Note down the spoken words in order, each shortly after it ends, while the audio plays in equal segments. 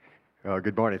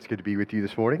Good morning. It's good to be with you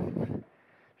this morning.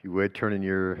 If you would, turn in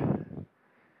your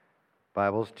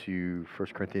Bibles to 1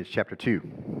 Corinthians chapter 2.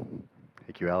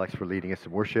 Thank you, Alex, for leading us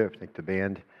in worship. Thank the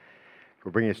band for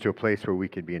bringing us to a place where we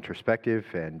can be introspective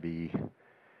and be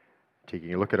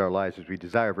taking a look at our lives as we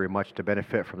desire very much to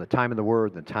benefit from the time in the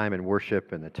Word, the time in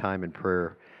worship, and the time in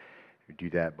prayer. We do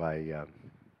that by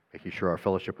making sure our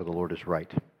fellowship with the Lord is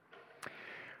right.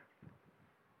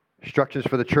 Instructions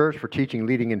for the church for teaching,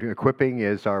 leading, and equipping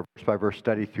is our verse-by-verse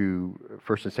study through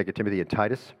 1st and 2nd Timothy and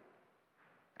Titus.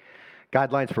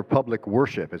 Guidelines for public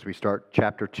worship as we start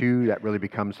chapter 2. That really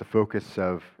becomes the focus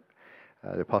of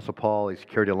the Apostle Paul. He's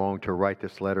carried along to write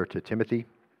this letter to Timothy.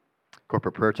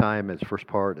 Corporate prayer time is the first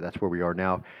part. That's where we are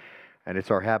now. And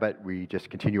it's our habit. We just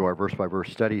continue our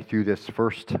verse-by-verse study through this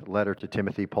first letter to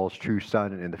Timothy, Paul's true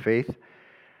son in the faith.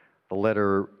 The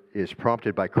letter is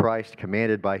prompted by Christ,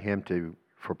 commanded by him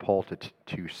for Paul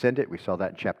to send it. We saw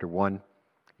that in chapter 1.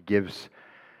 He gives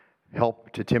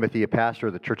help to Timothy, a pastor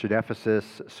of the church at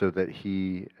Ephesus, so that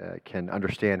he can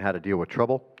understand how to deal with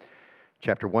trouble.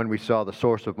 Chapter 1, we saw the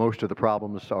source of most of the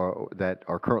problems that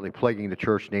are currently plaguing the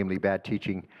church, namely bad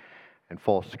teaching and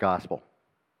false gospel.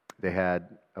 They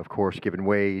had, of course, given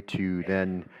way to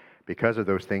then, because of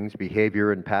those things,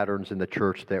 behavior and patterns in the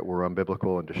church that were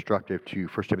unbiblical and destructive to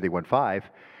 1 Timothy 1:5.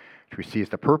 Which we see as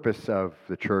the purpose of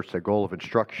the church, the goal of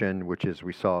instruction, which is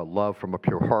we saw love from a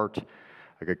pure heart,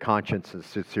 a good conscience, and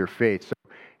sincere faith. So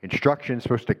instruction is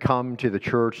supposed to come to the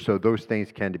church so those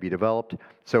things can be developed.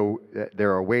 So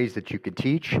there are ways that you can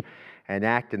teach and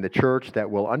act in the church that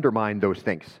will undermine those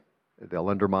things. They'll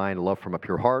undermine love from a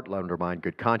pure heart, they'll undermine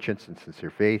good conscience and sincere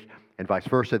faith, and vice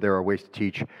versa. There are ways to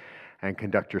teach and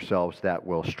conduct yourselves that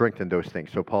will strengthen those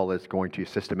things. So Paul is going to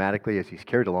systematically, as he's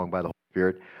carried along by the Holy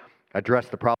Spirit, address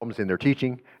the problems in their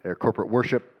teaching, their corporate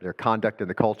worship, their conduct and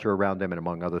the culture around them, and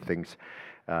among other things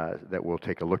that we'll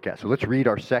take a look at. So let's read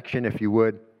our section, if you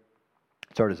would.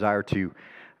 It's our desire to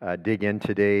dig in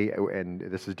today, and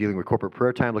this is dealing with corporate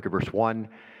prayer time. Look at verse 1.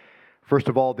 First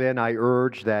of all, then, I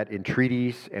urge that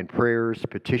entreaties and prayers,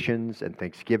 petitions and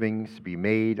thanksgivings be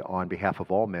made on behalf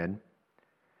of all men.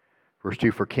 Verse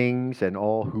 2, for kings and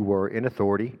all who are in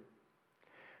authority,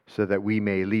 so that we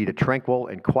may lead a tranquil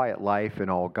and quiet life in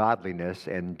all godliness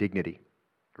and dignity.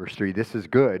 Verse 3, this is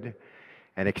good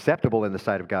and acceptable in the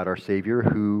sight of God our Savior,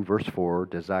 who, verse 4,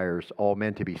 desires all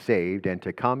men to be saved and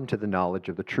to come to the knowledge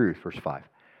of the truth. Verse 5,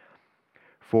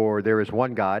 for there is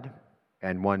one God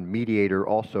and one mediator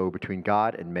also between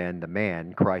God and men, the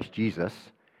man, Christ Jesus,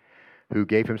 who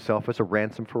gave himself as a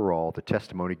ransom for all, the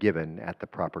testimony given at the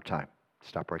proper time.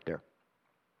 Stop right there.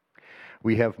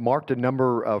 We have marked a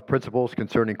number of principles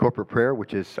concerning corporate prayer,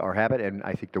 which is our habit, and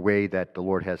I think the way that the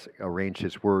Lord has arranged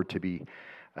His Word to be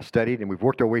studied. And we've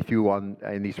worked our way through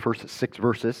in these first 6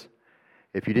 verses.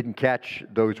 If you didn't catch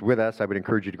those with us, I would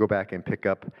encourage you to go back and pick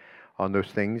up on those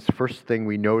things. First thing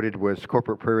we noted was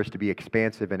corporate prayer is to be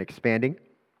expansive and expanding,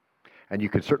 and you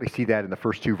can certainly see that in the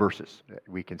first 2 verses.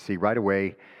 We can see right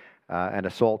away an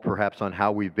assault perhaps on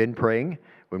how we've been praying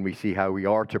when we see how we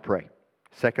are to pray.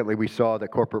 Secondly, we saw that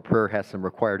corporate prayer has some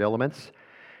required elements: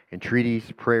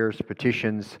 entreaties, prayers,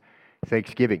 petitions,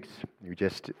 thanksgivings. We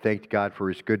just thanked God for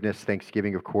His goodness.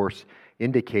 Thanksgiving, of course,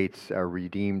 indicates a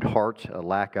redeemed heart, a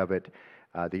lack of it,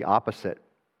 the opposite.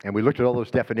 And we looked at all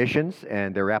those definitions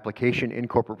and their application in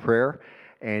corporate prayer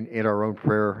and in our own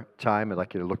prayer time. I'd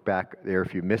like you to look back there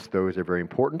if you missed those. They're very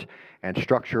important, and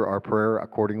structure our prayer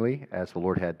accordingly as the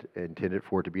Lord had intended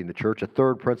for it to be in the church. A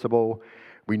third principle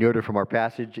we noted from our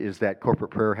passage is that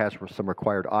corporate prayer has some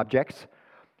required objects.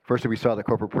 First, we saw that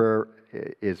corporate prayer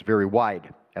is very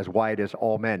wide as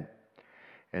all men.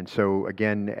 And so,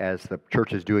 again, as the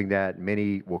church is doing that,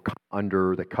 many will come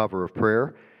under the cover of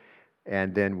prayer.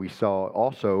 And then we saw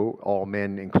also all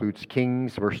men includes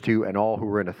kings, verse 2, and all who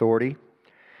are in authority.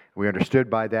 We understood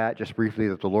by that, just briefly,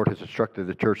 that the Lord has instructed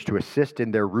the church to assist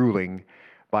in their ruling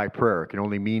by prayer. It can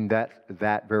only mean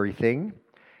that very thing.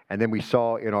 And then we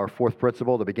saw in our fourth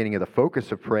principle the beginning of the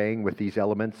focus of praying with these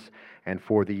elements and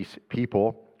for these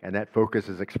people, and that focus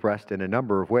is expressed in a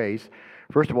number of ways.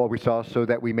 First of all, we saw so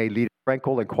that we may lead a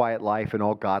tranquil and quiet life in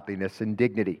all godliness and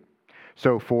dignity.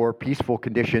 So for peaceful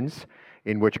conditions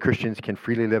in which Christians can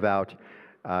freely live out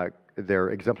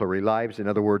their exemplary lives, in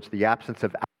other words, the absence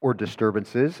of outward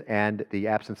disturbances and the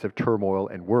absence of turmoil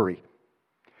and worry.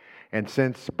 And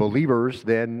since believers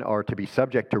then are to be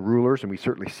subject to rulers, and we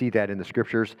certainly see that in the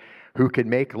Scriptures, who can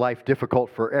make life difficult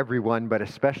for everyone, but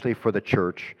especially for the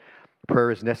church,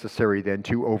 prayer is necessary then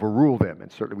to overrule them. And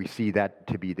certainly we see that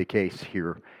to be the case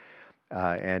here.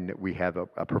 And we have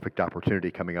a perfect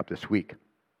opportunity coming up this week.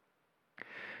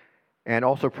 And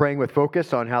also praying with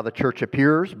focus on how the church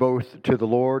appears, both to the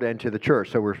Lord and to the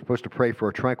church. So we're supposed to pray for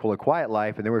a tranquil and quiet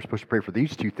life, and then we're supposed to pray for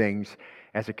these two things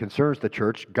as it concerns the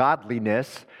church.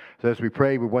 Godliness. So as we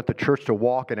pray, we want the church to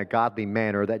walk in a godly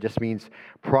manner. That just means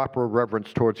proper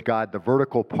reverence towards God, the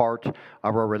vertical part of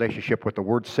our relationship, what the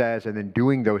Word says, and then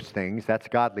doing those things. That's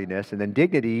godliness. And then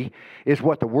dignity is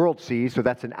what the world sees. So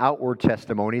that's an outward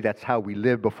testimony. That's how we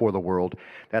live before the world.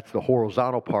 That's the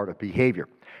horizontal part of behavior.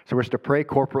 So we're to pray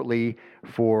corporately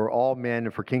for all men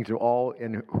and for kings and all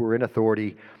who are in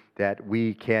authority, that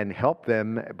we can help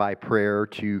them by prayer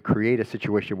to create a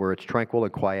situation where it's tranquil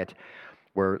and quiet,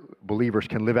 where believers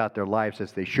can live out their lives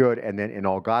as they should, and then in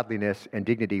all godliness and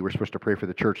dignity, we're supposed to pray for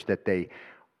the church that they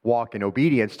walk in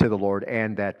obedience to the Lord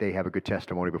and that they have a good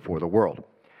testimony before the world.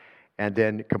 And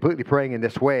then completely praying in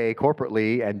this way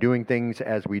corporately and doing things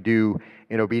as we do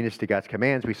in obedience to God's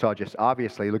commands, we saw just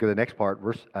obviously, look at the next part,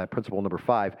 principle number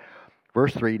 5,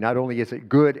 verse 3, not only is it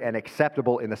good and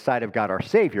acceptable in the sight of God our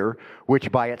Savior,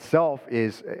 which by itself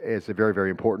is very, very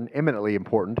important, eminently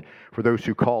important for those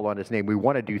who call on His name. We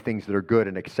want to do things that are good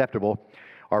and acceptable.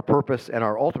 Our purpose and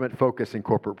our ultimate focus in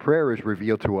corporate prayer is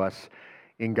revealed to us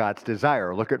in God's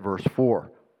desire. Look at verse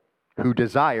 4, who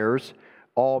desires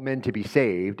all men to be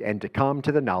saved and to come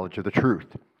to the knowledge of the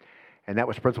truth. And that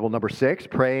was principle number 6.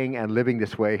 Praying and living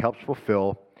this way helps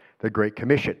fulfill the Great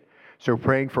Commission. So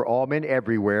praying for all men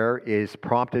everywhere is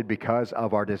prompted because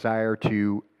of our desire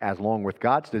to, as along with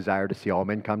God's desire to see all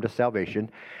men come to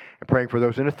salvation. And praying for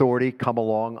those in authority come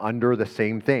along under the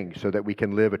same thing so that we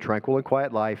can live a tranquil and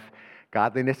quiet life,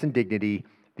 godliness and dignity.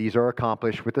 These are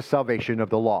accomplished with the salvation of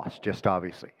the lost, just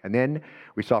obviously. And then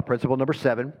we saw principle number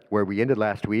 7, where we ended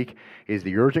last week, is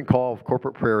the urgent call of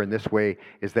corporate prayer in this way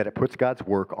is that it puts God's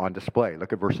work on display.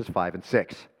 Look at verses 5 and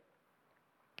 6.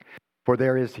 For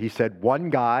there is, he said, one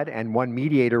God and one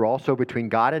mediator also between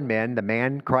God and men, the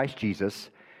man Christ Jesus,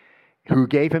 who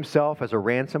gave himself as a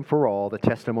ransom for all, the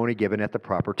testimony given at the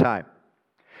proper time.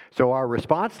 So our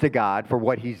response to God for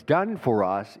what he's done for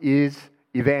us is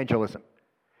evangelism.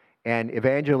 And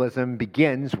evangelism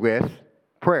begins with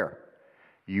prayer.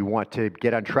 You want to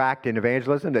get on track in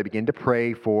evangelism, they begin to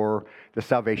pray for the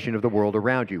salvation of the world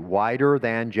around you, wider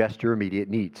than just your immediate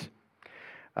needs.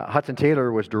 Hudson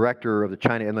Taylor was director of the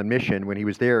China Inland Mission. When he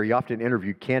was there, he often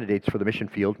interviewed candidates for the mission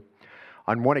field.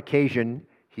 On one occasion,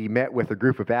 he met with a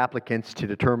group of applicants to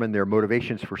determine their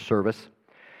motivations for service.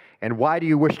 And why do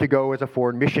you wish to go as a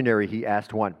foreign missionary, he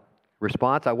asked one.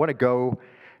 Response, I want to go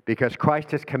because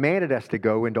Christ has commanded us to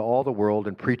go into all the world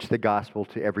and preach the gospel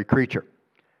to every creature.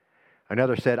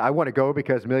 Another said, I want to go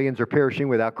because millions are perishing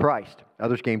without Christ.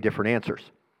 Others gave different answers.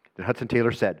 Then Hudson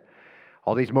Taylor said,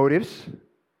 all these motives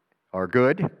are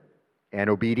good and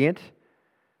obedient,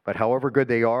 but however good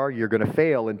they are, you're going to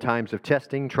fail in times of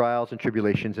testing, trials, and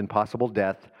tribulations, and possible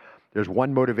death. There's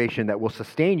one motivation that will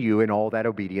sustain you in all that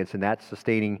obedience, and that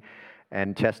sustaining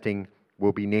and testing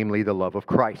will be namely the love of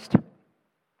Christ.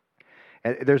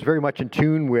 And there's very much in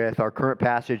tune with our current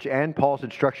passage and Paul's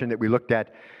instruction that we looked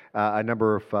at a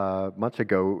number of months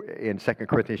ago in 2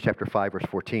 Corinthians chapter 5, verse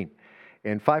 14.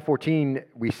 In 5:14,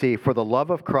 we see, for the love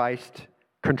of Christ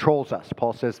controls us.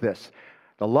 Paul says this,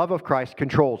 the love of Christ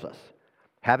controls us.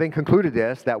 Having concluded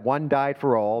this, that one died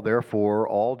for all, therefore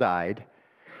all died.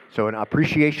 So an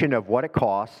appreciation of what it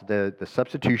costs, the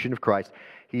substitution of Christ.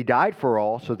 He died for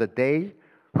all so that they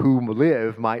who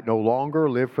live might no longer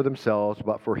live for themselves,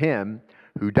 but for him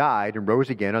who died and rose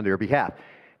again on their behalf.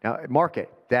 Now, mark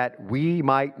it, that we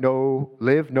might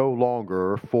live no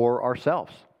longer for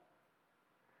ourselves.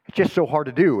 It's just so hard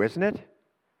to do, isn't it?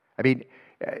 I mean,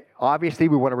 obviously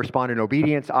we want to respond in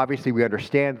obedience. Obviously we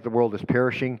understand that the world is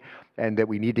perishing and that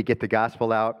we need to get the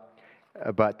gospel out.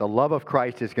 But the love of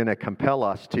Christ is going to compel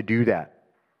us to do that.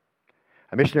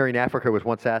 A missionary in Africa was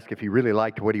once asked if he really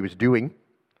liked what he was doing.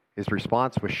 His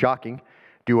response was shocking.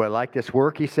 Do I like this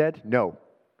work? He said. No.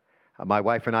 My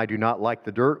wife and I do not like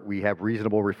the dirt. We have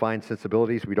reasonable, refined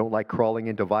sensibilities. We don't like crawling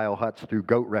into vile huts through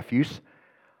goat refuse.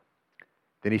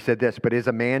 Then he said this, but is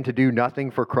a man to do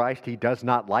nothing for Christ he does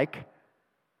not like?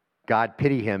 God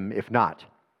pity him if not.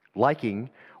 Liking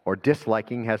or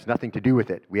disliking has nothing to do with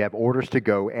it. We have orders to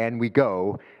go, and we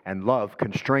go, and love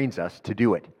constrains us to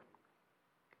do it.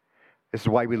 This is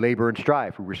why we labor and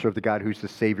strive. We serve the God who's the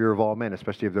Savior of all men,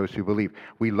 especially of those who believe.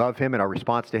 We love him, and our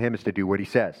response to him is to do what he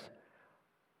says.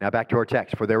 Now back to our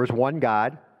text. For there is one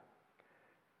God,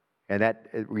 and that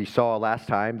we saw last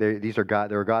time. There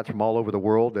are gods from all over the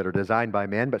world that are designed by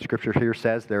men, but Scripture here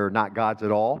says they're not gods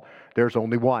at all. There's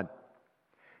only one.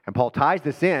 And Paul ties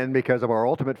this in because of our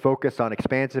ultimate focus on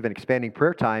expansive and expanding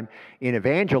prayer time in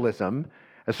evangelism.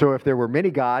 And so if there were many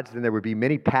gods, then there would be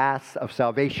many paths of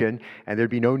salvation, and there'd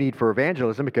be no need for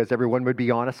evangelism because everyone would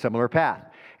be on a similar path.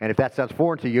 And if that sounds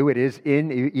foreign to you, it is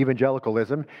in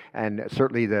evangelicalism, and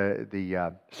certainly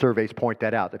the surveys point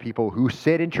that out. The people who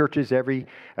sit in churches,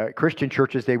 Christian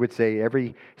churches, they would say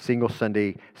every single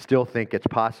Sunday, still think it's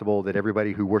possible that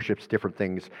everybody who worships different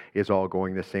things is all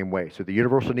going the same way. So the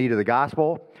universal need of the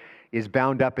gospel is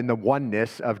bound up in the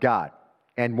oneness of God.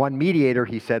 And one mediator,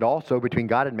 he said, also between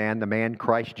God and man, the man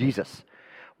Christ Jesus.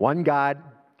 One God,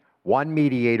 one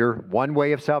mediator, one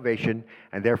way of salvation,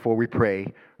 and therefore we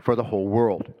pray for the whole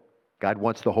world. God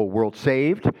wants the whole world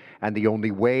saved, and the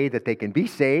only way that they can be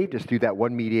saved is through that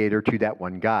one mediator to that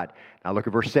one God. Now look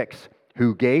at verse 6.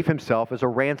 Who gave himself as a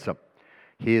ransom.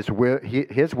 His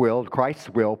will, Christ's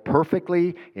will,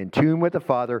 perfectly in tune with the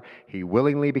Father, he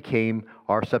willingly became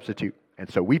our substitute. And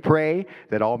so we pray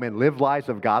that all men live lives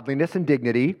of godliness and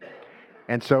dignity.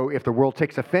 And so if the world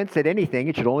takes offense at anything,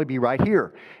 it should only be right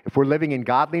here. If we're living in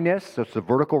godliness, so it's a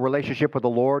vertical relationship with the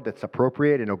Lord that's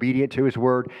appropriate and obedient to his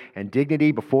word, and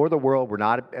dignity before the world, we're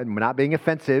not being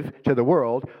offensive to the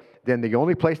world, then the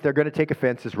only place they're going to take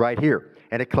offense is right here.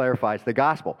 And it clarifies the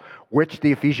gospel, which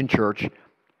the Ephesian church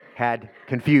had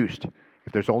confused.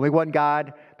 If there's only one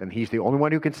God, then he's the only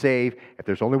one who can save. If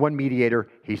there's only one mediator,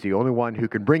 he's the only one who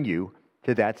can bring you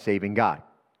to that saving God.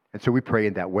 And so we pray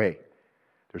in that way.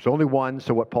 There's only one,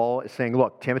 so what Paul is saying,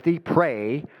 look, Timothy,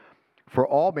 pray for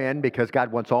all men because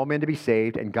God wants all men to be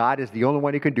saved, and God is the only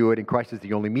one who can do it, and Christ is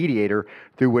the only mediator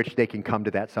through which they can come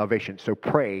to that salvation. So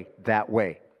pray that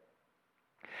way.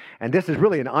 And this is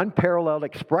really an unparalleled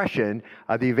expression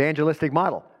of the evangelistic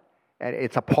model. And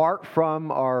it's apart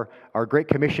from our Great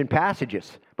Commission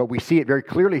passages, but we see it very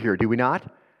clearly here, do we not?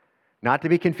 Not to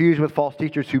be confused with false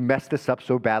teachers who messed this up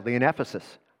so badly in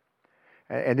Ephesus.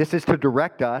 And this is to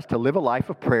direct us to live a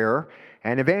life of prayer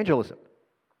and evangelism.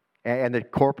 And the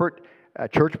corporate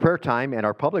church prayer time and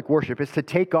our public worship is to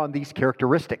take on these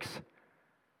characteristics.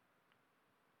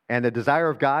 And the desire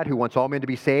of God, who wants all men to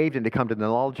be saved and to come to the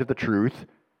knowledge of the truth,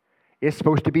 is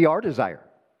supposed to be our desire.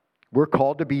 We're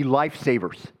called to be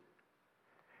lifesavers.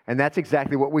 And that's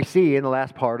exactly what we see in the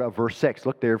last part of verse 6.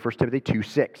 Look there, 1 Timothy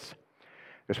 2:6.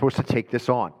 They're supposed to take this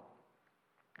on.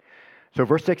 So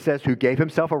verse 6 says, who gave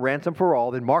himself a ransom for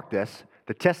all, then mark this,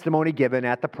 the testimony given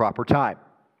at the proper time.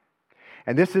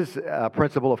 And this is a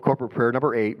principle of corporate prayer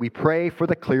number 8. We pray for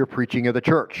the clear preaching of the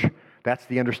church. That's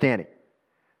the understanding.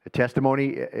 The testimony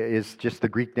is just the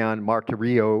Greek noun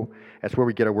martyrio. That's where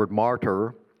we get our word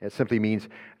martyr. It simply means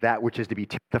that which is to be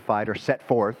testified or set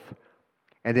forth.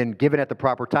 And then given at the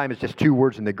proper time is just two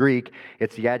words in the Greek.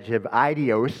 It's the adjective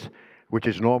idios, which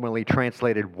is normally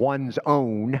translated one's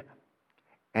own,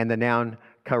 and the noun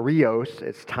kairos,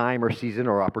 it's time or season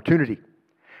or opportunity.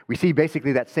 We see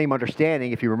basically that same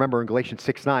understanding, if you remember in Galatians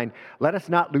 6:9, let us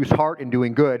not lose heart in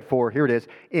doing good, for here it is,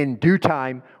 in due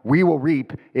time we will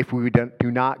reap if we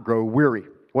do not grow weary.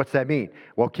 What's that mean?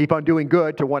 Well, keep on doing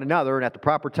good to one another, and at the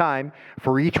proper time,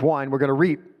 for each one, we're going to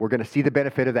reap. We're going to see the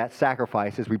benefit of that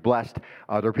sacrifice as we blessed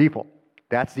other people.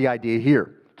 That's the idea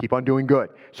here. Keep on doing good.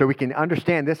 So we can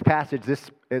understand this passage.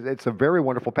 It's a very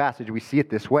wonderful passage. We see it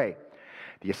this way.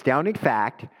 The astounding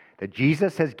fact that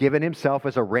Jesus has given himself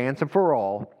as a ransom for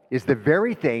all is the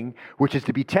very thing which is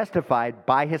to be testified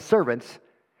by his servants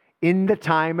in the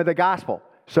time of the gospel.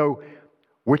 So,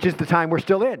 which is the time we're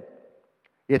still in?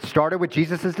 It started with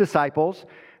Jesus' disciples,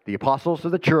 the apostles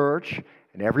of the church,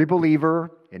 and every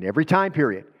believer in every time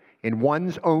period, in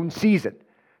one's own season.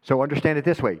 So understand it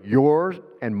this way, yours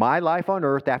and my life on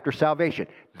earth after salvation,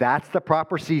 that's the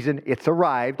proper season, it's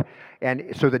arrived,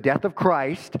 and so the death of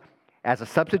Christ as a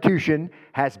substitution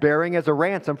has bearing as a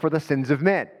ransom for the sins of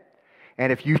men.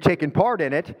 And if you've taken part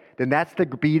in it, then that's to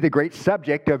be the great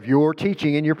subject of your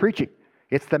teaching and your preaching.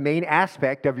 It's the main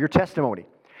aspect of your testimony.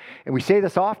 And we say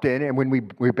this often, and when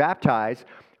we baptize,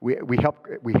 we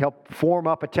help form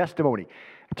up a testimony.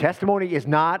 Testimony is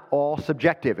not all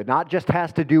subjective. It not just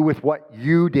has to do with what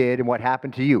you did and what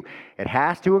happened to you. It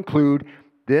has to include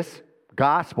this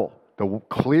gospel, the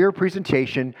clear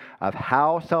presentation of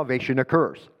how salvation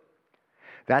occurs.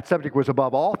 That subject was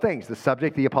above all things the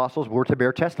subject the apostles were to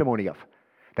bear testimony of.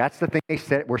 That's the thing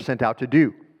they were sent out to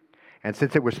do. And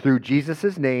since it was through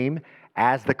Jesus' name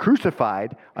as the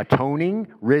crucified, atoning,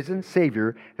 risen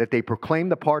Savior that they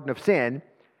proclaimed the pardon of sin,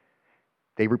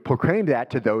 they proclaimed that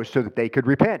to those so that they could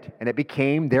repent. And it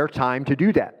became their time to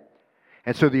do that.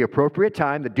 And so the appropriate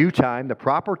time, the due time, the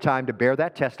proper time to bear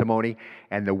that testimony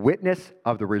and the witness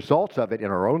of the results of it in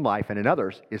our own life and in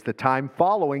others is the time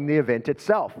following the event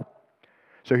itself.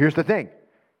 So here's the thing.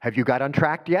 Have you got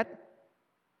untracked yet?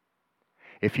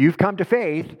 If you've come to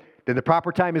faith, then the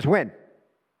proper time is when?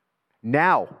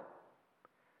 now.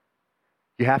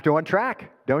 You have to untrack,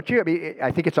 don't you? I mean,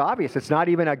 I think it's obvious. It's not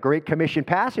even a Great Commission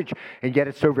passage, and yet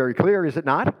it's so very clear, is it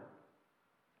not?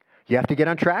 You have to get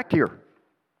untracked here.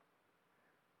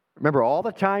 Remember, all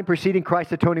the time preceding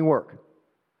Christ's atoning work,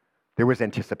 there was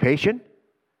anticipation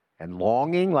and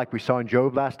longing, like we saw in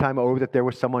Job last time, that there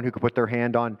was someone who could put their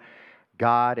hand on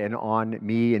God and on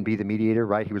me and be the mediator,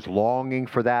 right? He was longing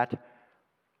for that.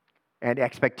 And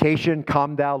expectation,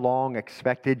 come thou long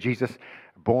expected, Jesus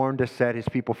born to set his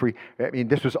people free. I mean,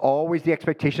 this was always the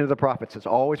expectation of the prophets. It's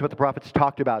always what the prophets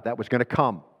talked about. That was going to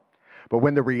come. But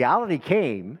when the reality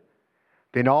came,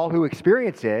 then all who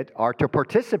experience it are to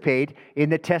participate in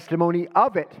the testimony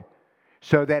of it,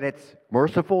 so that its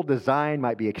merciful design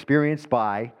might be experienced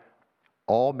by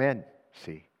all men.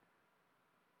 See?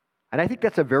 And I think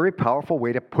that's a very powerful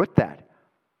way to put that.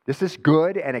 This is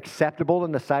good and acceptable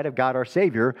in the sight of God our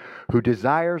Savior, who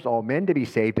desires all men to be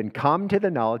saved and come to the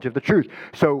knowledge of the truth.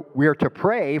 So we are to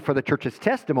pray for the church's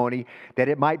testimony that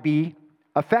it might be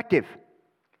effective.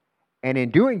 And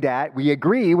in doing that, we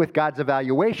agree with God's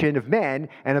evaluation of men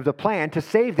and of the plan to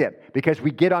save them, because we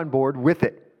get on board with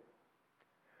it.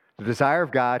 The desire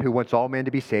of God, who wants all men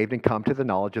to be saved and come to the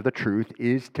knowledge of the truth,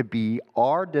 is to be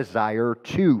our desire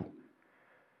too.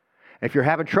 If you're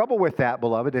having trouble with that,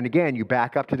 beloved, then again, you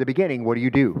back up to the beginning. What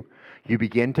do? You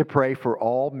begin to pray for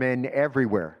all men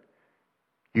everywhere.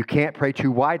 You can't pray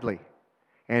too widely.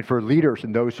 And for leaders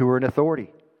and those who are in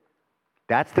authority.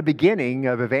 That's the beginning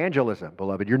of evangelism,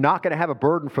 beloved. You're not going to have a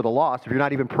burden for the lost if you're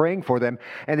not even praying for them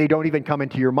and they don't even come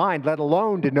into your mind, let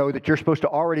alone to know that you're supposed to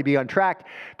already be on track,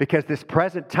 because this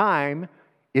present time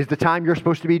is the time you're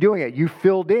supposed to be doing it. You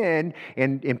filled in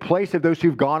place of those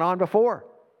who've gone on before.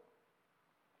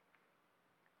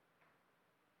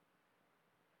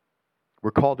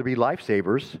 We're called to be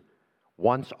lifesavers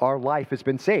once our life has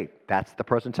been saved. That's the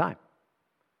present time.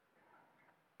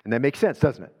 And that makes sense,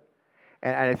 doesn't it?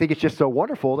 And I think it's just so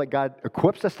wonderful that God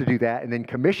equips us to do that and then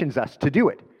commissions us to do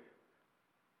it.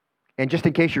 And just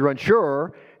in case you're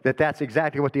unsure that that's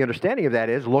exactly what the understanding of that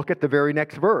is, look at the very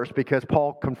next verse, because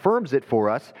Paul confirms it for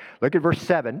us. Look at verse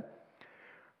 7.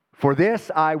 For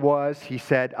this I was, he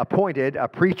said, appointed a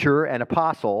preacher and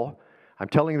apostle. I'm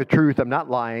telling the truth, I'm not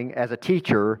lying, as a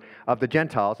teacher of the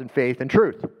Gentiles in faith and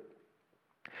truth.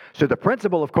 So the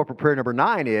principle of corporate prayer number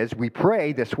 9 is we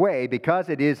pray this way because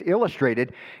it is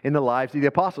illustrated in the lives of the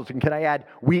apostles. And can I add,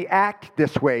 we act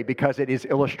this way because it is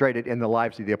illustrated in the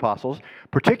lives of the apostles,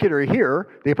 particularly here,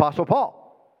 the Apostle Paul.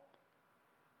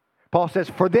 Paul says,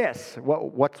 for this,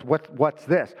 what's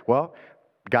this? Well,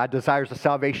 God desires the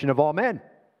salvation of all men.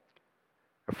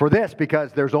 For this,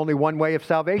 because there's only one way of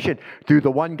salvation, through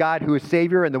the one God who is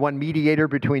Savior and the one mediator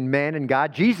between man and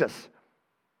God, Jesus.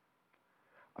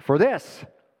 For this,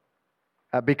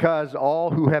 because all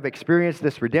who have experienced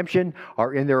this redemption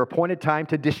are in their appointed time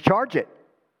to discharge it.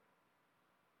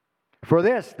 For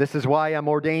this is why I'm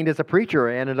ordained as a preacher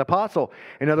and an apostle.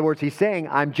 In other words, he's saying,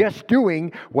 I'm just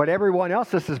doing what everyone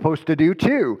else is supposed to do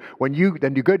too. When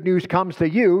the good news comes to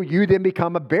you, you then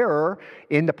become a bearer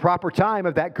in the proper time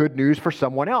of that good news for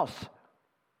someone else.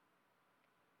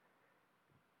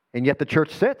 And yet the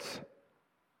church sits.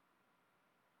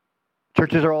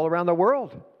 Churches are all around the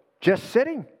world, just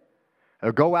sitting.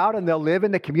 They'll go out and they'll live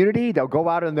in the community. They'll go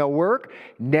out and they'll work.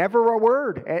 Never a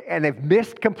word. And they've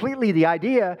missed completely the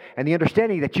idea and the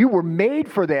understanding that you were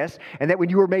made for this, and that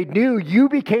when you were made new, you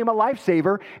became a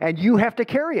lifesaver and you have to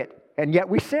carry it. And yet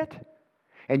we sit.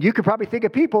 And you could probably think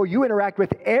of people you interact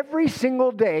with every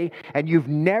single day, and you've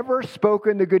never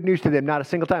spoken the good news to them, not a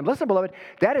single time. Listen, beloved,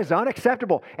 that is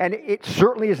unacceptable. And it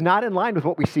certainly is not in line with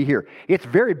what we see here. It's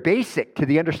very basic to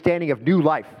the understanding of new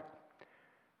life.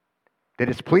 That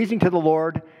it's pleasing to the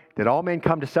Lord that all men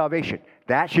come to salvation.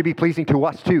 That should be pleasing to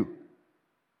us too.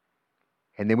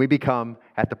 And then we become,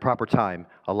 at the proper time,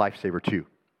 a lifesaver too.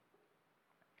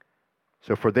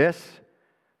 So for this,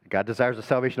 God desires the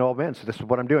salvation of all men. So this is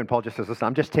what I'm doing. Paul just says, listen,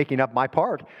 I'm just taking up my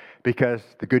part because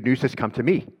the good news has come to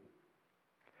me.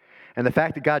 And the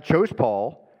fact that God chose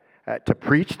Paul to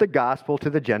preach the gospel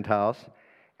to the Gentiles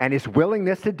and his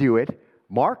willingness to do it,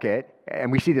 mark it,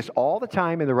 and we see this all the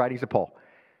time in the writings of Paul,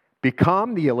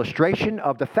 become the illustration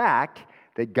of the fact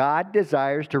that God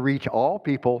desires to reach all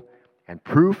people, and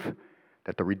proof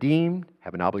that the redeemed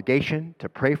have an obligation to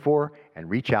pray for and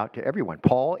reach out to everyone.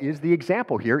 Paul is the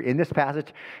example here in this passage,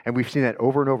 and we've seen that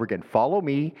over and over again. Follow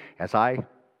me as I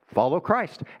follow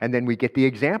Christ. And then we get the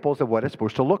examples of what it's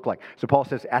supposed to look like. So Paul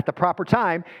says, at the proper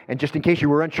time, and just in case you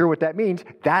were unsure what that means,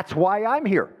 that's why I'm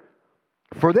here.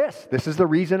 For this is the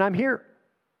reason I'm here.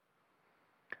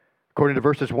 According to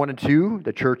verses 1 and 2,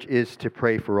 the church is to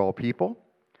pray for all people.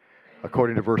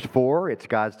 According to verse 4, it's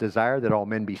God's desire that all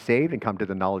men be saved and come to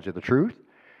the knowledge of the truth.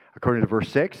 According to verse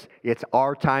 6, it's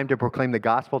our time to proclaim the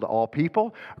gospel to all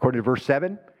people. According to verse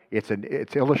 7,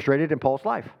 it's illustrated in Paul's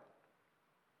life.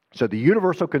 So the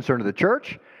universal concern of the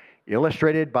church,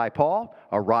 illustrated by Paul,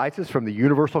 arises from the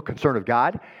universal concern of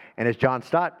God. And as John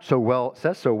Stott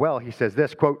says so well, he says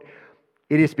this, quote,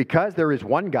 "It is because there is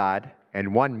one God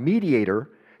and one mediator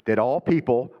that all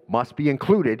people must be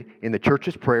included in the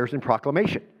church's prayers and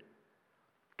proclamation.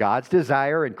 God's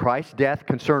desire and Christ's death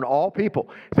concern all people.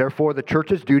 Therefore, the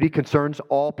church's duty concerns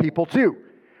all people too,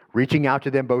 reaching out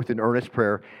to them both in earnest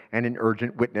prayer and in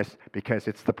urgent witness because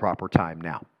it's the proper time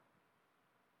now."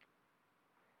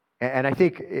 And I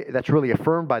think that's really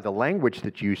affirmed by the language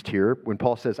that's used here. When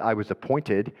Paul says, "I was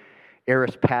appointed,"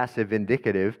 aorist passive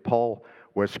indicative, Paul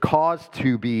was caused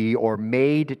to be or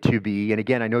made to be. And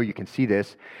again, I know you can see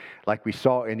this, like we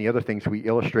saw in the other things we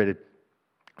illustrated.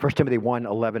 1 Timothy 1,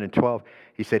 11 and 12,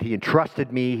 he said, "He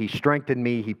entrusted me, he strengthened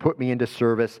me, he put me into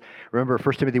service." Remember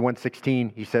 1 Timothy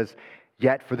 1:16, he says,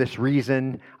 "Yet for this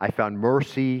reason I found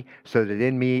mercy, so that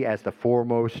in me as the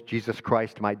foremost Jesus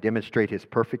Christ might demonstrate his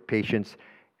perfect patience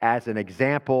as an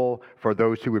example for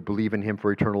those who would believe in him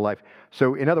for eternal life."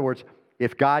 So in other words,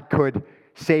 if God could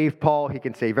save Paul, he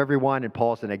can save everyone, and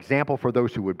Paul's an example for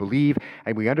those who would believe.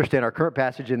 And we understand our current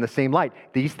passage in the same light.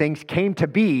 These things came to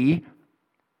be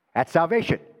at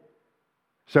salvation.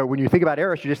 So when you think about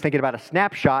aorist, you're just thinking about a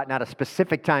snapshot, not a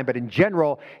specific time, but in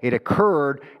general, it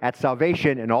occurred at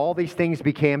salvation, and all these things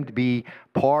became to be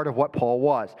part of what Paul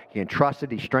was. He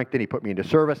entrusted, he strengthened, he put me into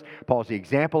service. Paul's the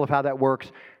example of how that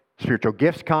works. Spiritual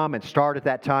gifts come and start at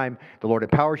that time. The Lord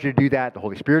empowers you to do that. The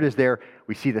Holy Spirit is there.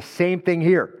 We see the same thing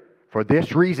here. For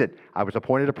this reason, I was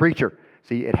appointed a preacher.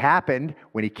 See, it happened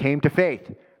when he came to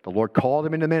faith. The Lord called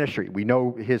him into ministry. We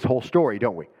know his whole story,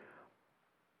 don't we?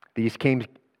 These things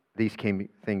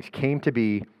came to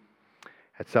be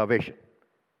at salvation.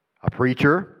 A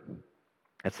preacher,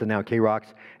 that's the noun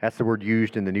kairos, that's the word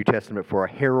used in the New Testament for a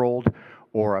herald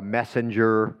or a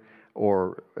messenger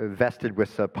or vested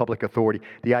with public authority.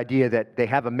 The idea that they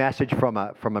have a message from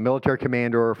a military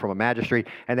commander or from a magistrate,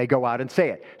 and they go out and say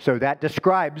it. So that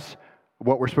describes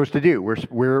what we're supposed to do.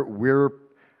 We're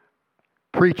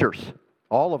preachers,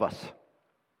 all of us.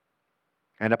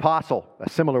 An apostle, a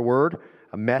similar word,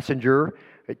 a messenger.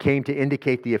 It came to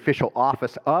indicate the official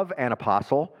office of an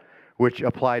apostle, which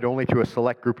applied only to a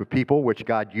select group of people, which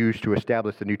God used to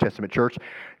establish the New Testament church.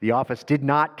 The office did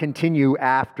not continue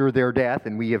after their death,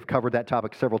 and we have covered that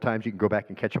topic several times. You can go back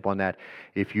and catch up on that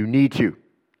if you need to.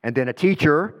 And then a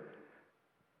teacher,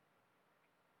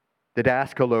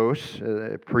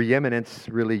 didaskalos, preeminence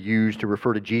really used to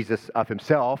refer to Jesus of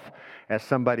himself as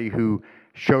somebody who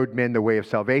showed men the way of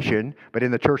salvation, but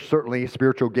in the church, certainly a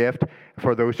spiritual gift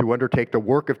for those who undertake the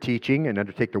work of teaching and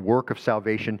undertake the work of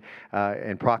salvation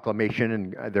and proclamation,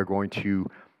 and they're going to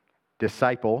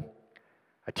disciple.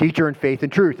 A teacher in faith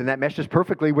and truth, and that meshes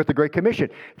perfectly with the Great Commission.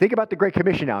 Think about the Great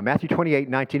Commission now, Matthew 28,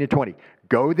 19 and 20.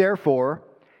 "Go therefore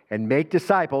and make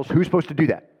disciples." Who's supposed to do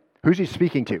that? Who's he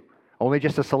speaking to? Only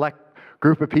just a select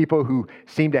group of people who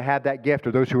seem to have that gift,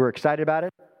 or those who are excited about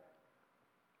it?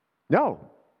 No.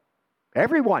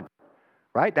 Everyone,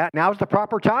 right? Now's the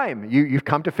proper time. You've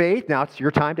come to faith. Now it's your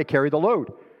time to carry the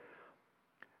load.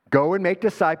 Go and make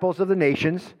disciples of the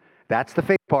nations. That's the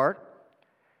faith part.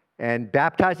 And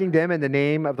baptizing them in the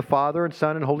name of the Father and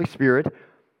Son and Holy Spirit.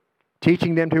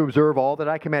 Teaching them to observe all that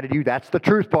I commanded you. That's the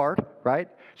truth part, right?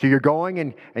 So you're going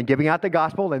and giving out the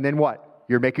gospel, and then what?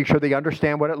 You're making sure they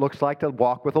understand what it looks like to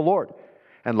walk with the Lord.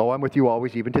 And lo, I'm with you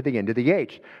always, even to the end of the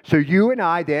age. So you and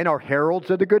I then are heralds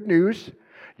of the good news.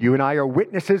 You and I are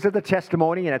witnesses of the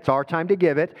testimony, and it's our time to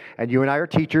give it. And you and I are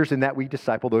teachers in that we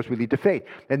disciple those we lead to faith.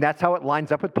 And that's how it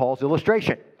lines up with Paul's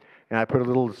illustration. And I put a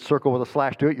little circle with a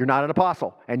slash to it. You're not an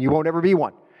apostle, and you won't ever be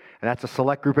one. And that's a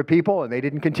select group of people, and they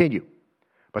didn't continue.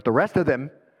 But the rest of them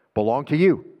belong to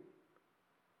you.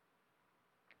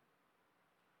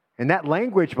 And that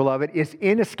language, beloved, is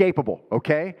inescapable,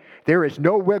 okay? There is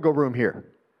no wiggle room here.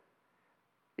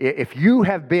 If you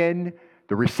have been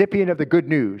the recipient of the good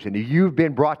news, and you've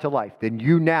been brought to life, then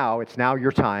it's now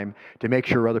your time to make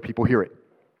sure other people hear it.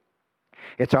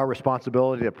 It's our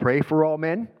responsibility to pray for all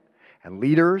men and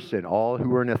leaders and all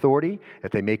who are in authority,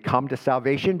 that they may come to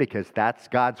salvation, because that's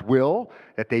God's will,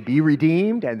 that they be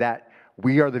redeemed, and that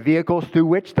we are the vehicles through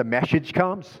which the message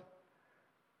comes.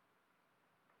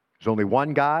 There's only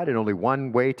one God and only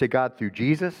one way to God, through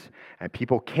Jesus, and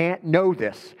people can't know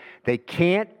this. They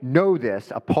can't know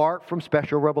this apart from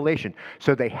special revelation,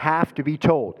 so they have to be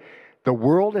told. The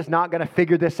world is not going to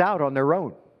figure this out on their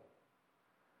own.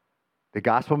 The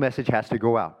gospel message has to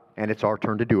go out. and it's our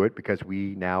turn to do it because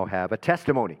we now have a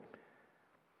testimony.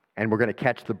 And we're going to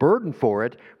catch the burden for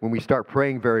it when we start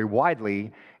praying very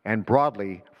widely and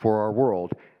broadly for our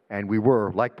world. And we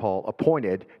were, like Paul,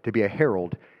 appointed to be a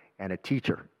herald and a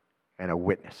teacher and a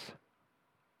witness.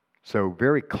 So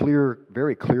very clear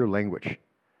language.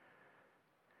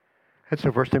 And so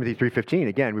 1 Timothy 3:15,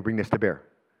 again, we bring this to bear.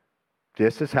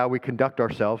 This is how we conduct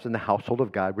ourselves in the household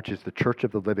of God, which is the church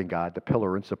of the living God, the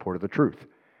pillar and support of the truth.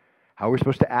 How are we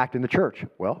supposed to act in the church?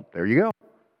 Well, there you go.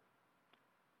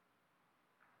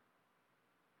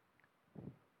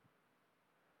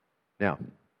 Now,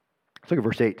 let's look at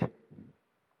verse 8.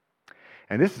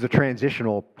 And this is a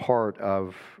transitional part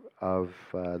of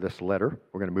this letter.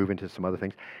 We're going to move into some other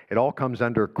things. It all comes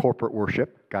under corporate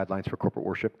worship, guidelines for corporate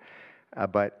worship.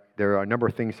 But there are a number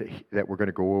of things that we're going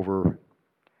to go over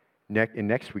in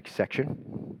next week's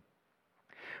section.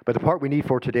 But the part we need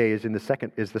for today is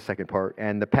the second part,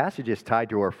 and the passage is tied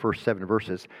to our first 7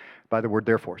 verses by the word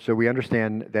therefore. So we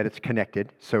understand that it's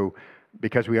connected. So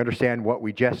because we understand what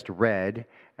we just read,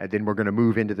 then we're going to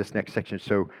move into this next section.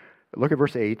 So look at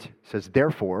verse 8. It says,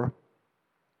 therefore,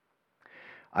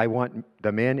 I want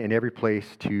the men in every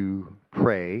place to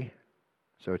pray.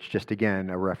 So it's just, again,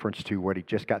 a reference to what he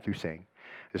just got through saying.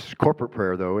 This is corporate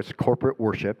prayer, though. It's corporate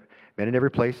worship. Men in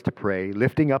every place to pray,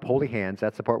 lifting up holy hands.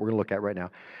 That's the part we're going to look at right now.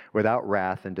 Without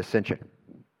wrath and dissension.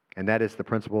 And that is the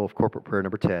principle of corporate prayer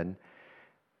number 10.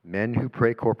 Men who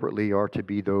pray corporately are to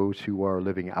be those who are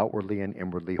living outwardly and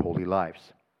inwardly holy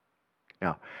lives.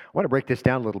 Now, I want to break this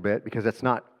down a little bit because it's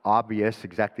not obvious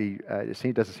exactly,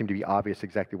 it doesn't seem to be obvious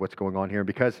exactly what's going on here. And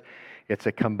because it's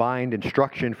a combined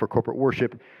instruction for corporate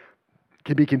worship, it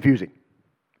can be confusing.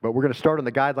 But we're going to start on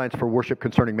the guidelines for worship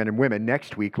concerning men and women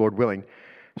next week, Lord willing.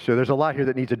 So there's a lot here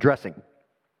that needs addressing.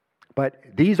 But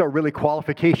these are really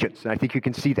qualifications, and I think you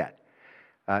can see that.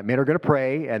 Men are going to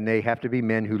pray, and they have to be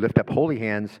men who lift up holy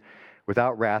hands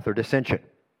without wrath or dissension.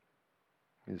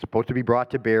 It's supposed to be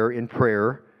brought to bear in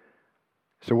prayer.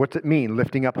 So what's it mean,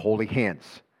 lifting up holy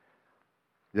hands?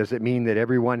 Does it mean that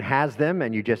everyone has them,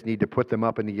 and you just need to put them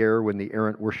up in the air when the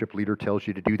errant worship leader tells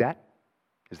you to do that?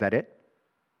 Is that it?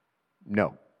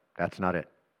 No, that's not it.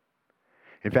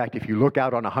 In fact, if you look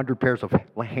out on 100 pairs of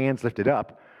hands lifted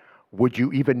up, would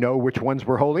you even know which ones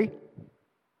were holy?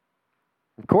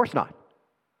 Of course not.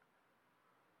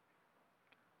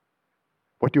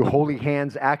 What do holy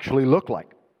hands actually look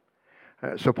like?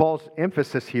 So Paul's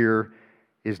emphasis here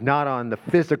is not on the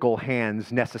physical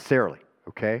hands necessarily,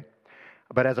 okay?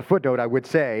 But as a footnote, I would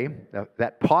say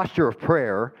that posture of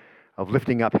prayer, of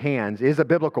lifting up hands, is a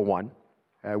biblical one.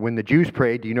 When the Jews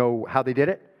prayed, do you know how they did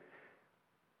it?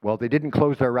 Well, they didn't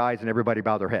close their eyes and everybody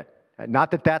bow their head.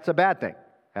 Not that that's a bad thing.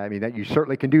 I mean, that you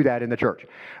certainly can do that in the church.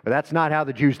 But that's not how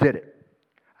the Jews did it.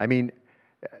 I mean,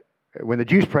 when the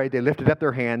Jews prayed, they lifted up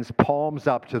their hands, palms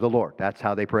up to the Lord. That's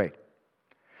how they prayed.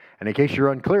 And in case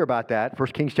you're unclear about that, 1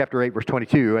 Kings chapter 8, verse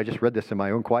 22, I just read this in my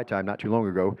own quiet time not too long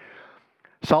ago.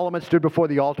 Solomon stood before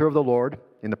the altar of the Lord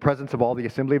in the presence of all the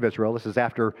assembly of Israel. This is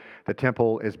after the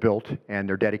temple is built and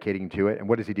they're dedicating to it. And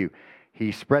what does he do?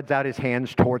 He spreads out his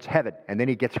hands towards heaven, and then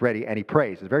he gets ready and he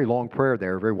prays. It's a very long prayer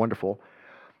there, very wonderful.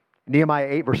 Nehemiah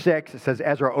 8, verse 6, it says,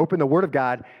 Ezra opened the word of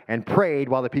God and prayed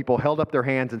while the people held up their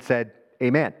hands and said,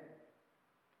 Amen.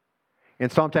 In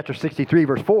Psalm chapter 63,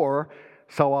 verse 4,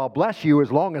 so I'll bless you as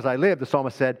long as I live, the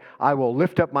psalmist said, I will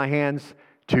lift up my hands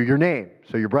to your name.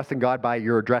 So you're blessing God by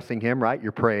you're addressing him, right?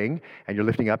 You're praying, and you're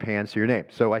lifting up hands to your name.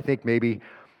 So I think maybe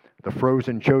the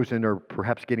frozen chosen are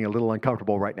perhaps getting a little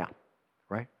uncomfortable right now,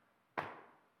 right?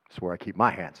 That's where I keep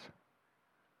my hands.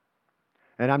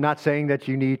 And I'm not saying that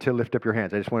you need to lift up your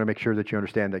hands. I just want to make sure that you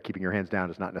understand that keeping your hands down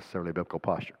is not necessarily a biblical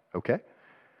posture, okay?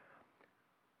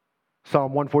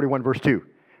 Psalm 141, verse 2.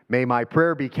 May my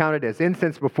prayer be counted as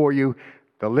incense before you,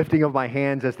 the lifting of my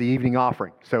hands as the evening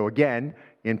offering. So again,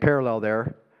 in parallel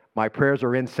there, my prayers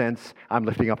are incense. I'm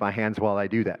lifting up my hands while I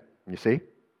do that. You see?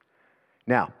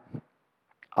 Now,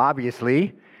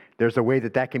 obviously, there's a way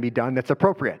that can be done that's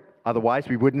appropriate. Otherwise,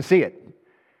 we wouldn't see it.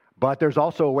 But there's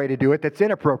also a way to do it that's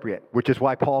inappropriate, which is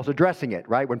why Paul's addressing it,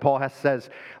 right? When Paul says,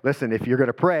 listen, if you're going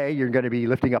to pray, you're going to be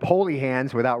lifting up holy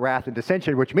hands without wrath and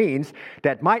dissension, which means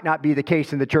that might not be the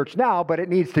case in the church now, but it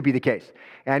needs to be the case.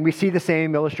 And we see the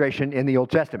same illustration in the Old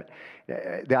Testament.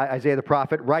 Isaiah the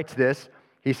prophet writes this.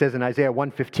 He says in Isaiah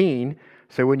 1:15,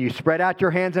 so when you spread out your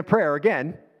hands in prayer,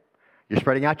 again, you're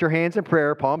spreading out your hands in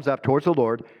prayer, palms up towards the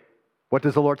Lord. What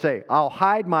does the Lord say? I'll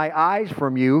hide my eyes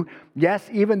from you. Yes,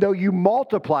 even though you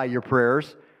multiply your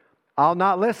prayers, I'll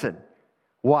not listen.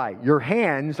 Why? Your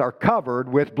hands are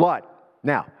covered with blood.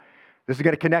 Now, this is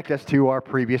going to connect us to our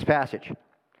previous passage.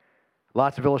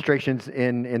 Lots of illustrations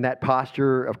in that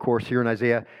posture. Of course, here in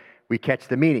Isaiah, we catch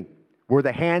the meaning. Were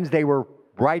the hands they were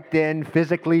right then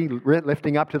physically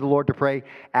lifting up to the Lord to pray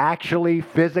actually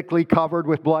physically covered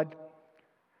with blood?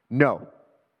 No,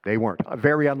 they weren't.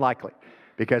 Very unlikely,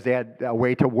 because they had a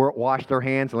way to wash their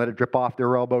hands and let it drip off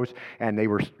their elbows, and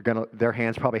their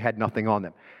hands probably had nothing on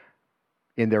them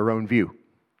in their own view.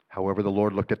 However, the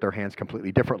Lord looked at their hands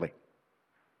completely differently.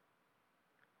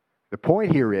 The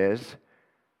point here is,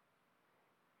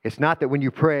 it's not that when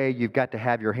you pray, you've got to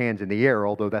have your hands in the air,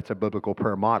 although that's a biblical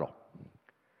prayer model.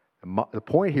 The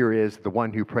point here is the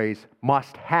one who prays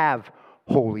must have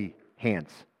holy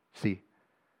hands. See?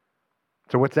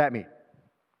 So what's that mean?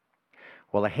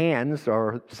 Well, the hands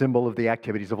are a symbol of the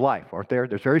activities of life, aren't there?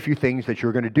 There's very few things that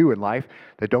you're going to do in life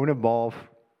that don't involve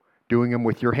doing them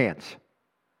with your hands.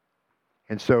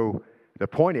 And so the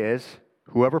point is,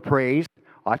 whoever prays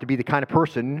ought to be the kind of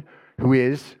person who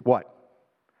is what?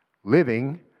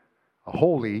 Living a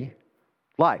holy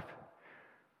life.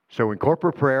 So in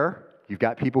corporate prayer, you've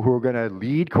got people who are going to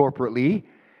lead corporately,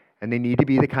 and they need to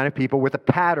be the kind of people with a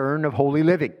pattern of holy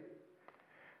living.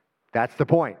 That's the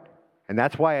point. And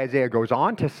that's why Isaiah goes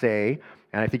on to say,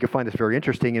 and I think you'll find this very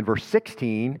interesting, in verse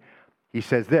 16, he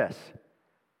says this,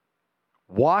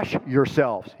 wash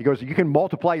yourselves. He goes, you can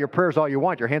multiply your prayers all you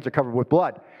want. Your hands are covered with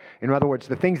blood. In other words,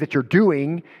 the things that you're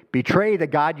doing betray the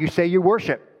God you say you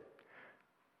worship.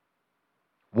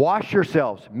 Wash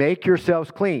yourselves, make yourselves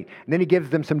clean. And then he gives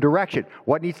them some direction.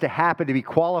 What needs to happen to be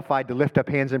qualified to lift up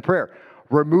hands in prayer?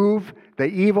 Remove the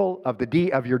evil of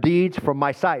your deeds from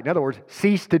my sight. In other words,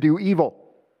 cease to do evil.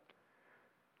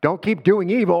 Don't keep doing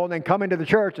evil and then come into the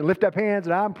church and lift up hands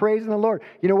and I'm praising the Lord.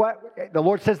 You know what? The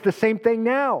Lord says the same thing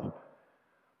now.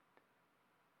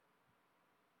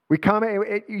 We come,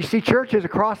 you see churches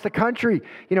across the country,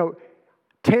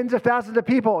 tens of thousands of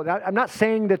people. Now, I'm not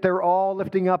saying that they're all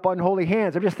lifting up unholy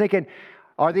hands. I'm just thinking,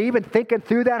 are they even thinking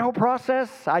through that whole process?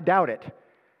 I doubt it.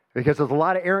 Because there's a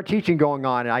lot of errant teaching going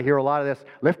on, and I hear a lot of this,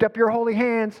 lift up your holy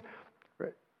hands.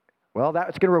 Well,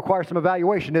 that's going to require some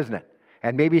evaluation, isn't it?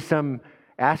 And maybe some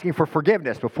asking for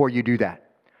forgiveness before you do that.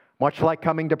 Much like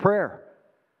coming to prayer.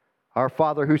 Our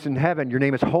Father who's in heaven, your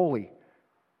name is holy.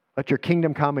 Let your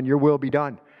kingdom come and your will be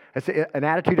done. It's an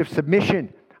attitude of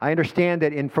submission. I understand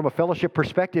that from a fellowship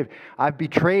perspective, I've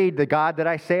betrayed the God that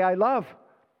I say I love.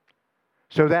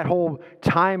 So that whole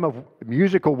time of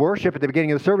musical worship at the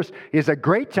beginning of the service is a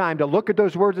great time to look at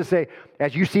those words and say,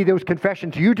 as you see those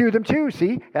confessions, you do them too.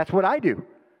 See, that's what I do.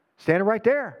 Standing right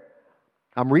there.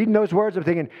 I'm reading those words. I'm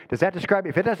thinking, does that describe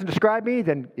me? If it doesn't describe me,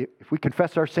 then if we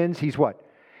confess our sins, he's what?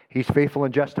 He's faithful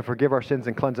and just to forgive our sins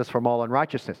and cleanse us from all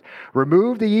unrighteousness.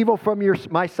 Remove the evil from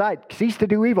my sight. Cease to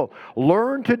do evil.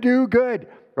 Learn to do good.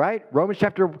 Right? Romans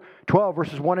chapter 12,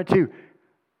 verses 1 and 2.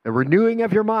 The renewing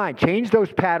of your mind. Change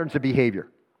those patterns of behavior.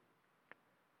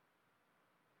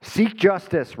 Seek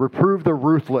justice. Reprove the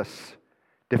ruthless.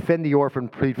 Defend the orphan.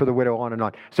 Plead for the widow, on and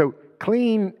on. So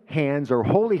clean hands or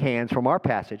holy hands from our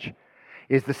passage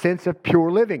is the sense of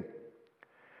pure living.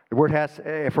 The word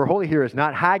for holy here is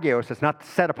not hagios. It's not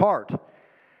set apart.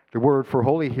 The word for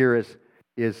holy here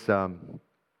is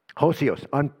hosios,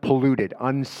 unpolluted,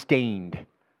 unstained.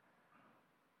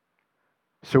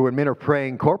 So when men are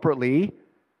praying corporately,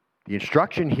 the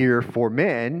instruction here for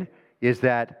men is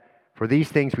that for these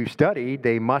things we've studied,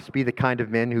 they must be the kind of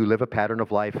men who live a pattern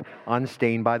of life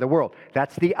unstained by the world.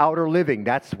 That's the outer living.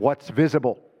 That's what's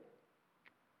visible.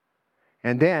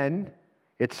 And then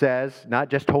it says, not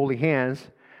just holy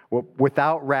hands,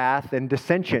 without wrath and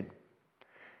dissension.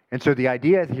 And so the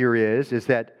idea here is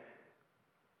that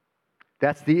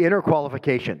that's the inner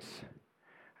qualifications.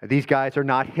 These guys are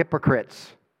not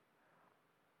hypocrites.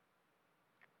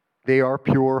 They are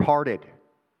pure-hearted.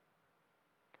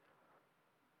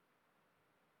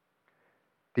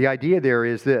 The idea there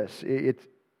is this. It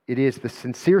is the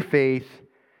sincere faith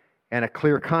and a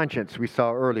clear conscience we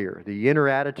saw earlier. The inner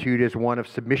attitude is one of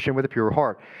submission with a pure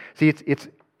heart. See,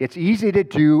 it's easy to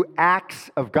do acts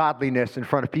of godliness in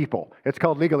front of people. It's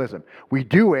called legalism. We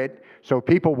do it so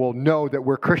people will know that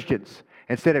we're Christians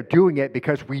instead of doing it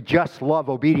because we just love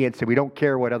obedience and we don't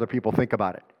care what other people think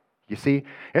about it. You see,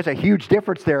 there's a huge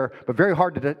difference there, but very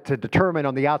hard to determine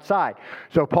on the outside.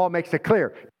 So Paul makes it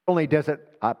clear. Not only does it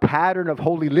a pattern of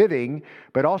holy living,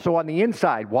 but also on the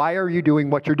inside. Why are you doing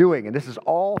what you're doing? And this is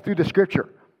all through the Scripture.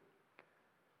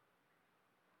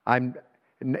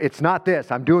 It's not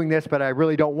this. I'm doing this, but I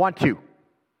really don't want to.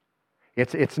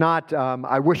 It's not.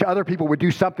 I wish other people would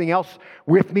do something else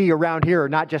with me around here,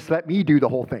 not just let me do the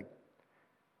whole thing.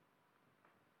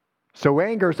 So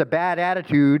anger is a bad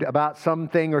attitude about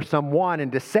something or someone, and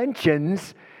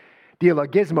dissensions,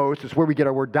 dialogismos, is where we get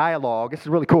our word dialogue. This is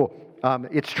really cool.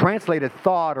 It's translated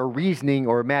thought or reasoning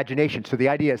or imagination. So the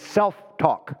idea is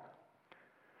self-talk.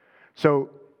 So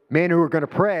men who are going to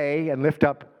pray and lift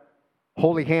up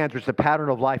holy hands, which is a pattern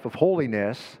of life of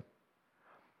holiness,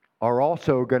 are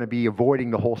also going to be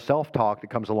avoiding the whole self-talk that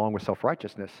comes along with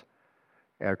self-righteousness,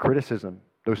 criticism,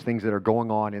 those things that are going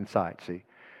on inside, see?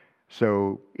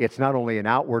 So it's not only an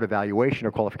outward evaluation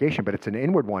or qualification, but it's an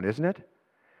inward one, isn't it?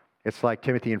 It's like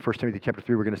Timothy in 1 Timothy chapter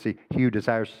 3, we're going to see, he who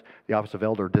desires the office of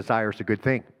elder desires a good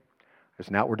thing. There's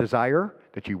an outward desire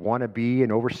that you want to be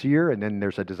an overseer, and then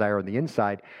there's a desire on the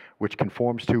inside which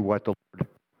conforms to what the Lord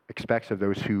expects of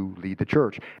those who lead the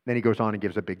church. And then he goes on and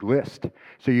gives a big list.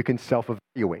 So you can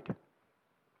self-evaluate.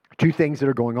 Two things that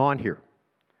are going on here.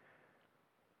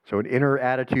 So an inner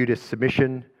attitude is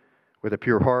submission with a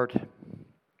pure heart.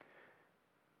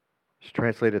 It's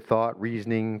translated thought,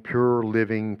 reasoning, pure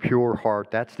living, pure heart.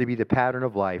 That's to be the pattern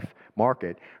of life, mark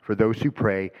it, for those who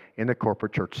pray in the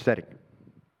corporate church setting. And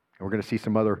we're going to see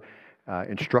some other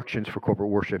instructions for corporate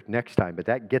worship next time, but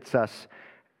that gets us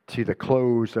to the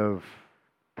close of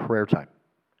prayer time.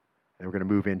 And we're going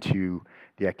to move into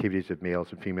the activities of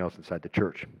males and females inside the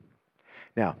church.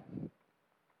 Now,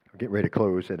 we're getting ready to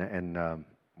close, and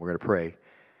we're going to pray.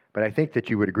 But I think that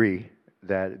you would agree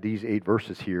that these 8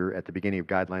 verses here at the beginning of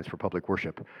Guidelines for Public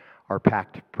Worship are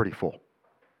packed pretty full.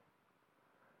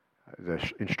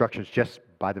 The instructions just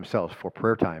by themselves for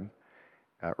prayer time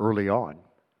early on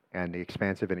and the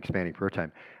expansive and expanding prayer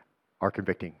time are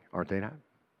convicting, aren't they not?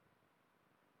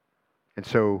 And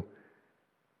so,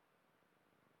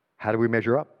 how do we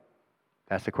measure up?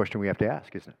 That's the question we have to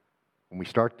ask, isn't it? When we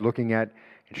start looking at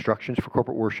instructions for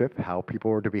corporate worship, how people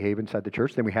are to behave inside the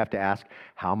church, then we have to ask,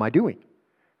 how am I doing?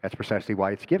 That's precisely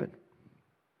why it's given.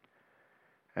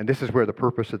 And this is where the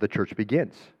purpose of the church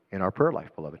begins in our prayer life,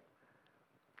 beloved.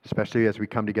 Especially as we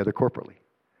come together corporately.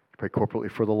 Pray corporately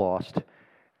for the lost,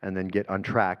 and then get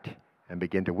untracked and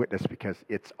begin to witness because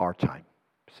it's our time.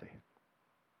 See.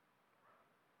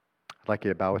 I'd like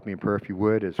you to bow with me in prayer if you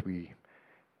would as we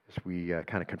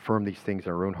kind of confirm these things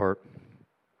in our own heart.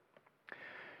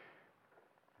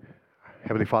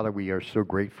 Heavenly Father, we are so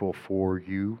grateful for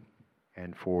you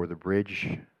and for the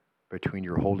bridge between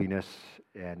your holiness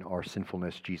and our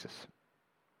sinfulness, Jesus.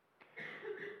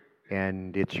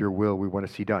 And it's your will we want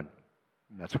to see done.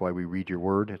 That's why we read your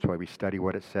word. That's why we study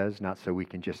what it says, not so we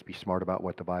can just be smart about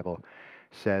what the Bible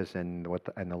says and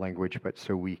the language, but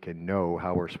so we can know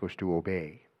how we're supposed to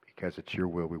obey, because it's your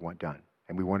will we want done.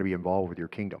 And we want to be involved with your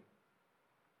kingdom.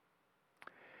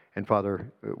 And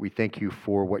Father, we thank you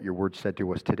for what your word said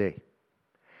to us today.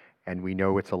 And we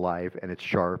know it's alive and it's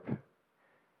sharp,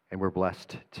 and we're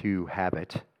blessed to have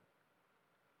it.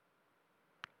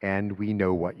 And we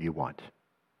know what you want.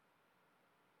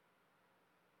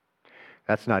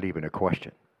 That's not even a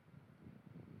question.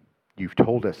 You've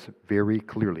told us very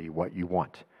clearly what you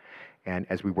want. And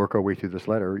as we work our way through this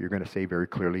letter, you're going to say very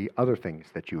clearly other things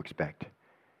that you expect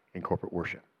in corporate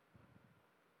worship.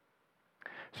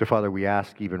 So, Father, we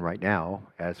ask even right now,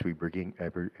 as we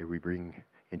bring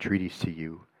entreaties to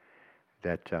you,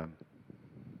 that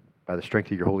by the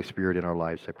strength of your Holy Spirit in our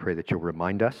lives, I pray that you'll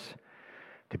remind us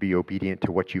to be obedient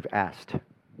to what you've asked.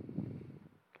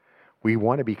 We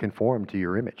want to be conformed to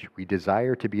your image. We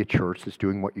desire to be a church that's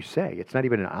doing what you say. It's not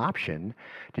even an option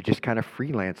to just kind of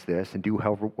freelance this and do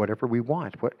whatever we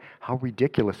want. How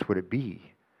ridiculous would it be?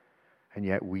 And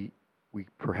yet we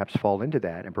perhaps fall into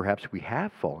that, and perhaps we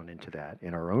have fallen into that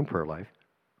in our own prayer life,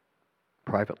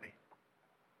 privately.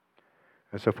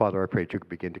 And so, Father, I pray that you could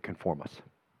begin to conform us.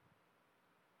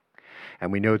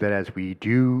 And we know that as we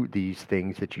do these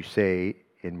things that you say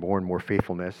in more and more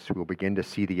faithfulness, we'll begin to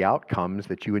see the outcomes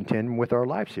that you intend with our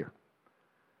lives here.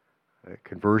 A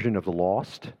conversion of the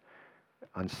lost,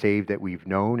 unsaved that we've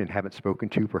known and haven't spoken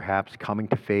to, perhaps coming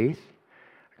to faith,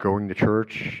 growing the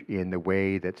church in the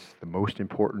way that's the most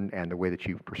important and the way that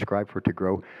you've prescribed for it to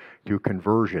grow, through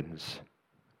conversions.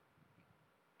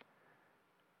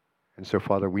 And so,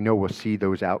 Father, we know we'll see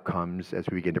those outcomes as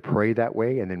we begin to pray that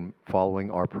way, and then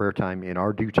following our prayer time in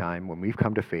our due time, when we've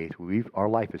come to faith, our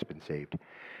life has been saved,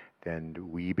 then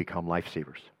we become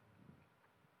lifesavers.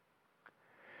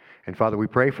 And Father, we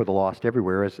pray for the lost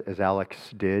everywhere, as Alex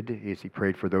did, as he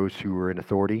prayed for those who were in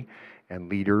authority and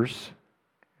leaders.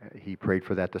 He prayed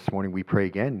for that this morning. We pray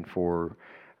again for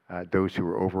those who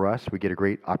are over us. We get a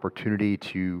great opportunity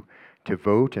to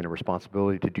vote, and a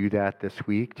responsibility to do that this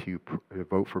week, to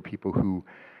vote for people who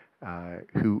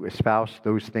espouse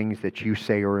those things that you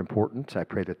say are important. I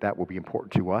pray that will be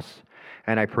important to us.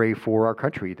 And I pray for our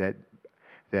country, that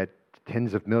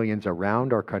tens of millions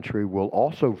around our country will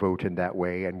also vote in that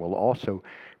way, and will also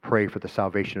pray for the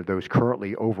salvation of those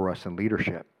currently over us in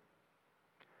leadership.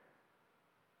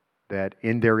 that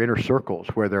in their inner circles,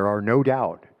 where there are no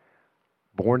doubt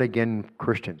born-again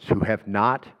Christians who have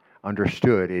not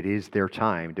understood it is their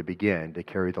time to begin to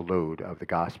carry the load of the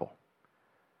gospel.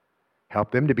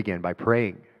 Help them to begin by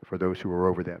praying for those who are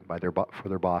over them, for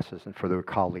their bosses and for their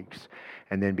colleagues,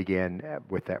 and then begin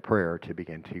with that prayer to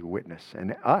begin to witness.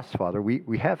 And us, Father,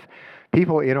 we have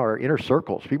people in our inner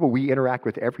circles, people we interact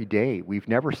with every day. We've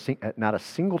never seen, not a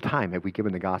single time have we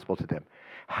given the gospel to them.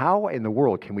 How in the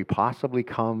world can we possibly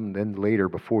come then later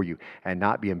before you and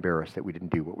not be embarrassed that we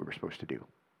didn't do what we were supposed to do?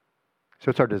 So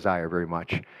it's our desire very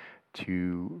much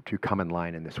to come in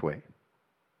line in this way.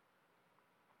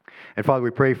 And Father,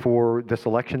 we pray for this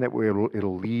election that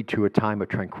it'll lead to a time of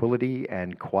tranquility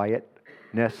and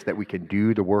quietness, that we can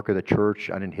do the work of the church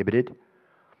uninhibited,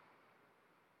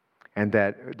 and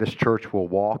that this church will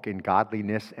walk in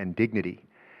godliness and dignity,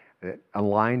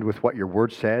 aligned with what your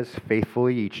word says,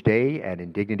 faithfully each day and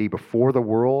in dignity before the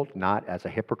world, not as a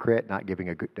hypocrite, not giving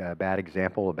a bad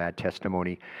example, a bad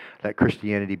testimony. Let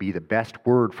Christianity be the best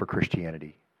word for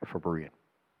Christianity, for Berean.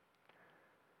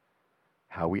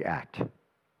 How we act.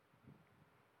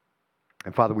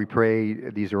 And Father, we pray,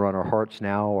 these are on our hearts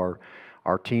now,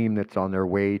 our team that's on their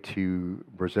way to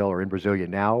Brazil or in Brasilia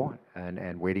now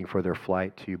and waiting for their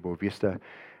flight to Boa Vista.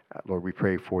 Lord, we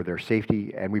pray for their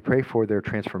safety and we pray for their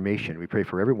transformation. We pray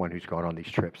for everyone who's gone on these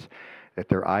trips, that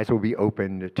their eyes will be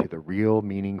opened to the real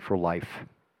meaning for life,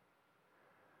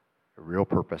 the real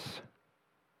purpose.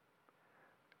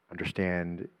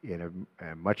 Understand in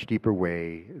a much deeper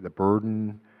way the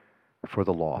burden for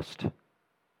the lost.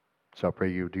 So I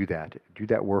pray you do that. Do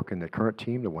that work in the current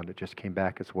team, the one that just came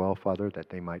back as well, Father, that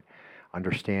they might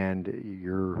understand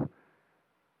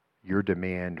your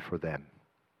demand for them,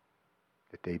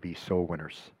 that they be soul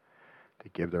winners, to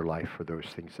give their life for those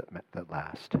things that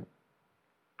last.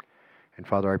 And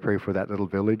Father, I pray for that little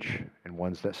village and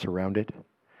ones that surround it,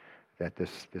 that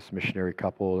this missionary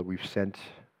couple that we've sent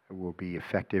will be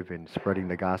effective in spreading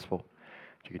the gospel,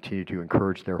 to continue to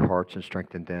encourage their hearts and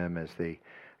strengthen them as they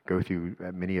go through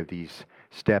many of these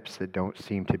steps that don't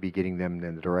seem to be getting them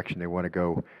in the direction they want to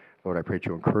go. Lord, I pray that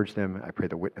you encourage them. I pray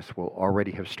the witness will already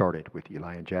have started with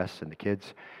Eli and Jess and the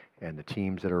kids and the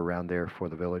teams that are around there for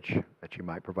the village, that you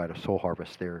might provide a soul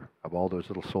harvest there of all those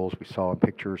little souls we saw in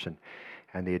pictures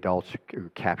and the adults who were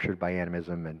captured by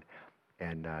animism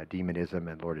and demonism.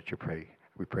 And Lord, that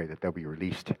we pray that they'll be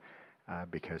released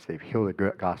because they've healed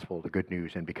the gospel, the good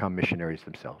news, and become missionaries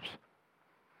themselves.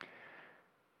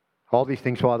 All these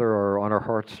things, Father, are on our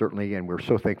hearts, certainly, and we're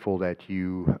so thankful that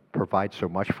you provide so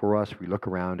much for us. We look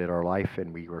around at our life,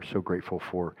 and we are so grateful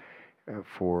for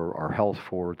our health,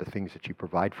 for the things that you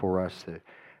provide for us,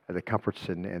 the comforts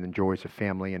and the joys of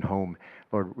family and home.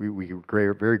 Lord,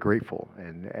 we're very grateful,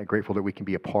 and grateful that we can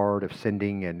be a part of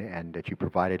sending, and that you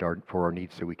provided for our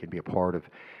needs so we can be a part of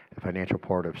the financial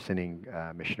part of sending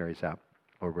missionaries out.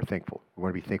 Lord, we're thankful. We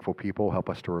want to be thankful people. Help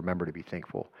us to remember to be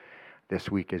thankful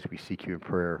this week as we seek you in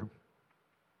prayer.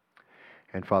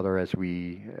 And Father, as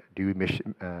we do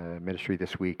ministry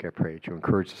this week, I pray that you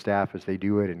encourage the staff as they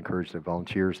do it, encourage the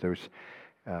volunteers, those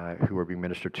who are being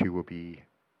ministered to will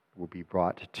be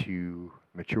brought to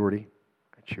maturity.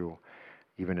 That you'll,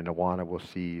 even in Awana, we'll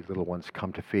see little ones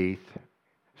come to faith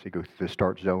as they go through the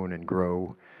start zone and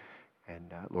grow.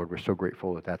 And Lord, we're so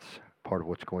grateful that that's part of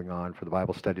what's going on for the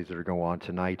Bible studies that are going on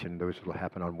tonight and those that will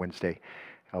happen on Wednesday.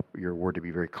 Help your word to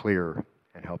be very clear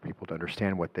and help people to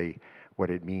understand what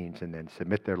it means, and then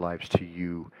submit their lives to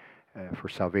you for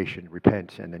salvation,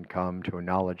 repent, and then come to a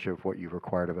knowledge of what you've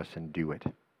required of us and do it.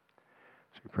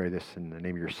 So we pray this in the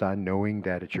name of your Son, knowing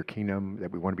that it's your kingdom that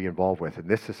we want to be involved with, and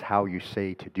this is how you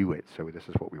say to do it, so this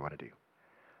is what we want to do.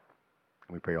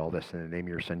 And we pray all this in the name of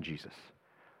your Son, Jesus.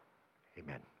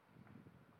 Amen.